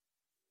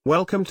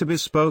Welcome to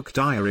Bespoke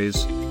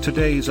Diaries.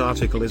 Today's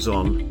article is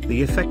on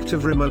The Effect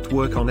of Remote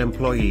Work on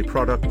Employee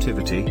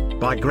Productivity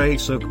by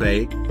Grace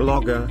Ogbe,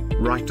 blogger,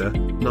 writer,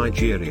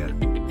 Nigeria.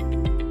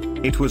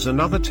 It was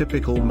another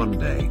typical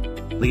Monday.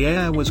 The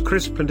air was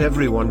crisp and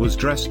everyone was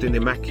dressed in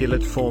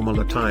immaculate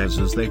formal attires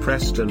as they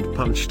pressed and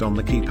punched on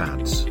the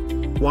keypads.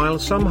 While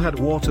some had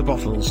water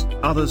bottles,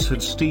 others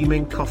had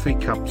steaming coffee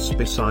cups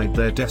beside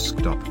their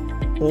desktop.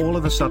 All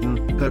of a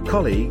sudden, her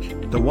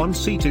colleague, the one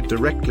seated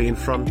directly in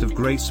front of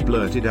Grace,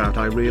 blurted out,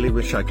 "I really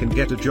wish I can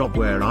get a job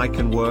where I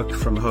can work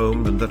from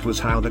home," and that was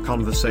how the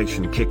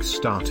conversation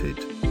kick-started.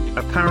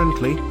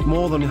 Apparently,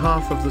 more than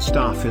half of the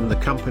staff in the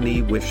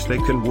company wish they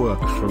can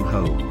work from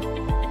home.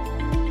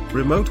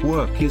 Remote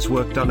work is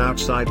work done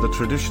outside the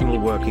traditional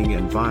working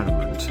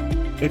environment.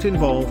 It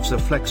involves a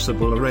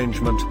flexible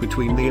arrangement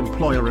between the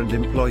employer and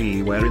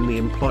employee wherein the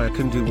employer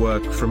can do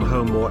work from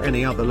home or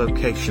any other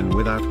location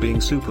without being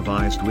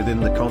supervised within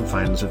the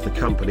confines of the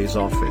company's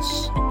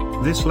office.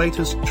 This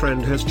latest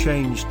trend has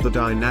changed the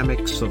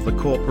dynamics of the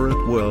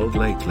corporate world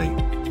lately,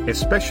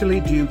 especially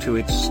due to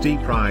its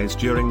steep rise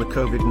during the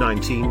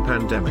COVID-19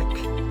 pandemic.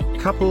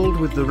 Coupled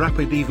with the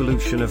rapid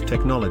evolution of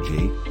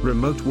technology,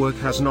 remote work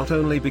has not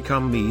only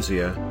become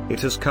easier,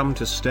 it has come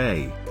to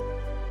stay.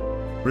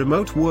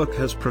 Remote work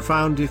has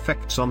profound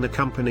effects on the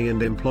company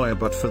and employer,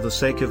 but for the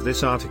sake of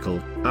this article,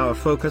 our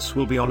focus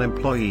will be on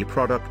employee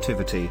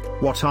productivity.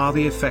 What are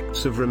the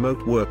effects of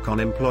remote work on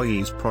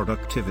employees'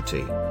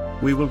 productivity?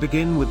 We will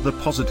begin with the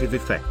positive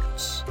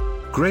effects.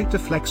 Greater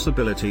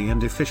flexibility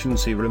and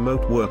efficiency.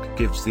 Remote work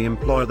gives the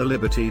employer the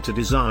liberty to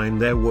design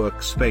their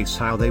workspace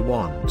how they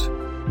want.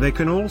 They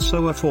can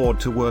also afford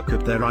to work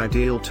at their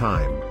ideal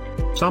time.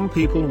 Some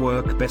people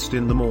work best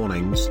in the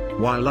mornings,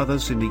 while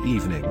others in the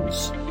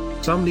evenings.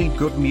 Some need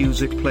good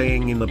music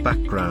playing in the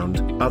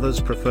background, others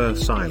prefer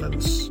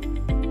silence.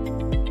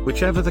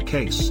 Whichever the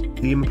case,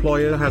 the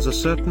employer has a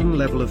certain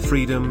level of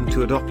freedom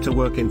to adopt a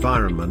work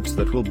environment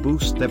that will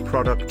boost their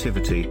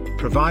productivity,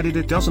 provided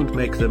it doesn't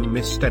make them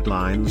miss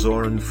deadlines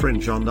or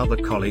infringe on other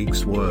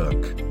colleagues'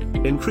 work.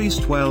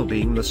 Increased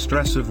well-being. The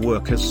stress of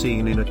work as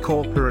seen in a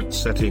corporate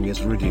setting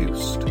is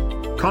reduced.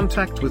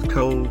 Contact with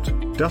cold,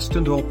 dust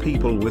and/or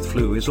people with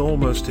flu is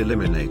almost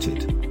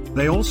eliminated.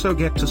 They also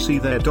get to see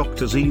their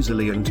doctors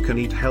easily and can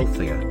eat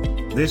healthier.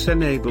 This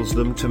enables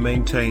them to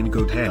maintain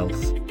good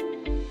health.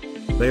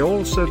 They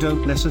also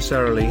don't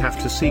necessarily have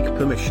to seek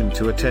permission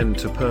to attend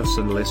to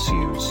personal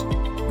issues.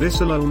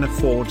 This alone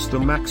affords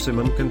them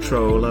maximum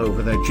control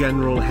over their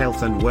general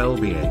health and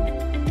well-being.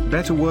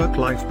 Better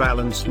work-life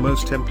balance.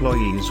 Most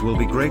employees will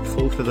be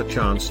grateful for the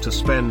chance to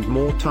spend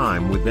more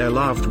time with their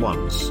loved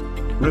ones.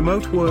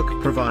 Remote work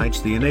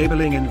provides the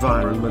enabling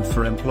environment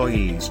for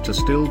employees to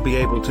still be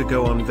able to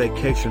go on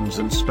vacations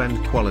and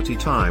spend quality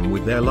time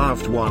with their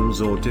loved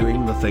ones or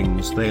doing the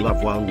things they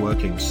love while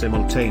working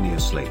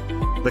simultaneously.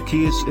 The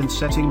key is in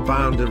setting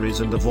boundaries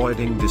and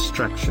avoiding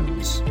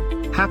distractions.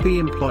 Happy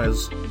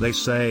employers, they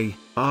say,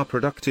 are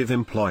productive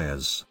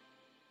employers.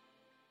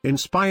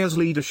 Inspires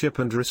leadership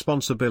and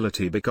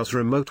responsibility. Because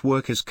remote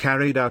work is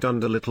carried out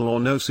under little or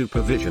no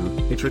supervision,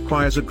 it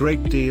requires a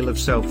great deal of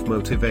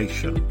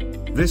self-motivation.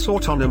 This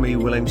autonomy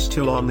will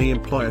instill on the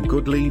employer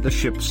good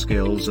leadership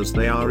skills as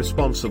they are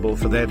responsible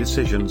for their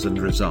decisions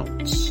and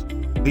results.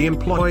 The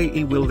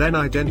employee will then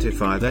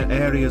identify their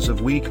areas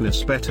of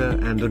weakness better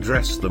and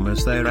address them,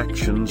 as their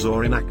actions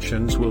or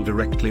inactions will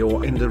directly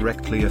or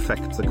indirectly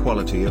affect the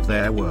quality of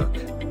their work.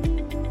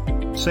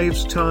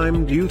 Saves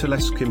time due to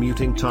less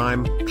commuting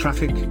time,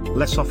 traffic,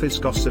 less office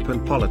gossip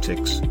and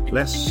politics,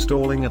 less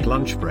stalling at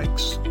lunch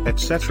breaks,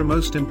 etc.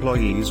 Most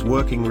employees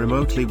working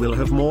remotely will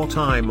have more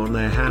time on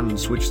their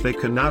hands, which they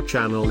can now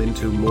channel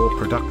into more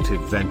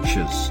productive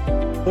ventures.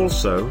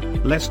 Also,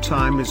 less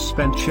time is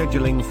spent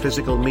scheduling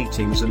physical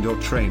meetings and/or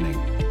training.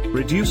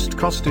 Reduced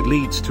cost. It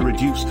leads to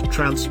reduced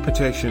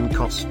transportation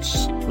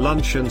costs,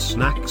 lunch and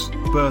snacks,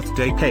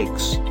 birthday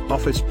cakes,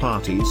 office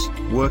parties,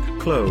 work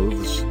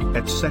clothes,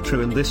 etc.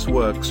 And this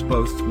works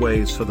both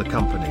ways for the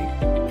company,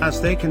 as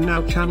they can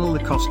now channel the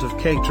cost of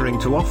catering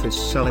to office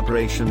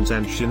celebrations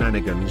and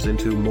shenanigans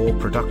into more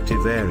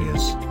productive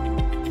areas.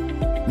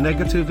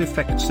 Negative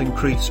effects.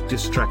 Increased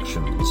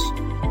distractions.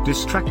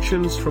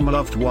 Distractions from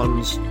loved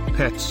ones,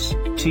 pets,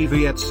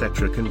 TV,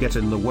 etc. can get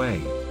in the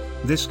way.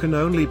 This can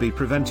only be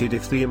prevented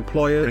if the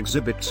employer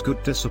exhibits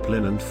good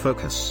discipline and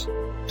focus.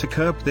 To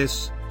curb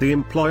this, the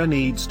employer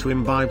needs to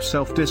imbibe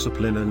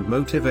self-discipline and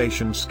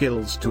motivation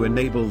skills to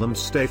enable them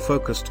stay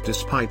focused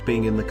despite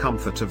being in the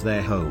comfort of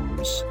their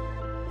homes.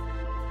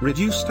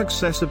 Reduced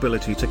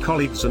accessibility to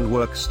colleagues and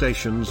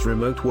workstations.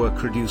 Remote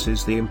work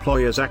reduces the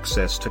employer's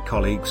access to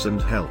colleagues and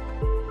help.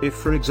 If,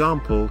 for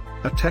example,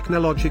 a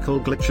technological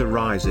glitch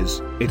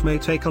arises, it may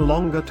take a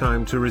longer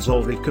time to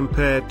resolve it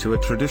compared to a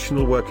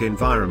traditional work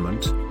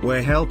environment,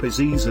 where help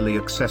is easily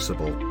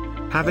accessible.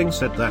 Having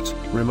said that,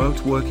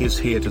 remote work is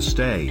here to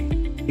stay.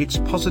 Its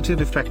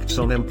positive effects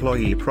on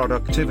employee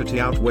productivity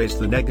outweighs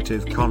the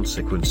negative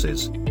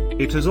consequences.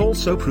 It has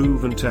also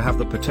proven to have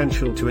the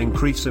potential to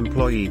increase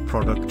employee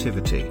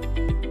productivity.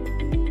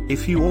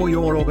 If you or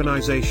your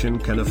organization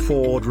can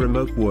afford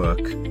remote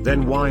work,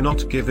 then why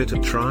not give it a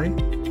try?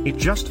 It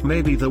just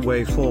may be the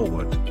way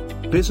forward.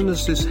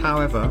 Businesses,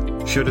 however,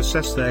 should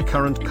assess their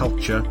current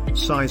culture,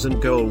 size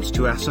and goals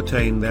to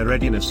ascertain their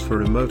readiness for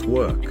remote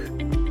work,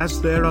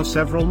 as there are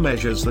several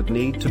measures that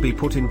need to be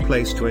put in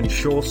place to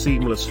ensure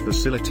seamless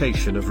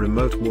facilitation of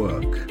remote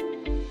work.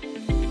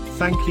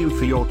 Thank you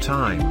for your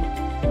time.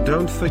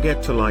 Don't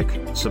forget to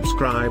like,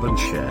 subscribe and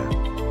share.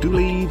 Do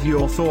leave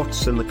your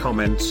thoughts in the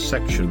comments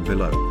section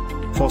below.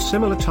 For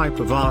similar type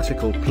of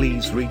article,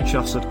 please reach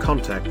us at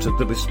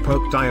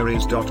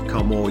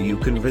contact@thebespokediaries.com, or you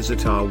can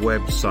visit our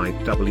website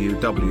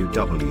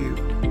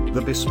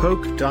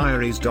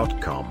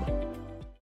www.thebespokediaries.com.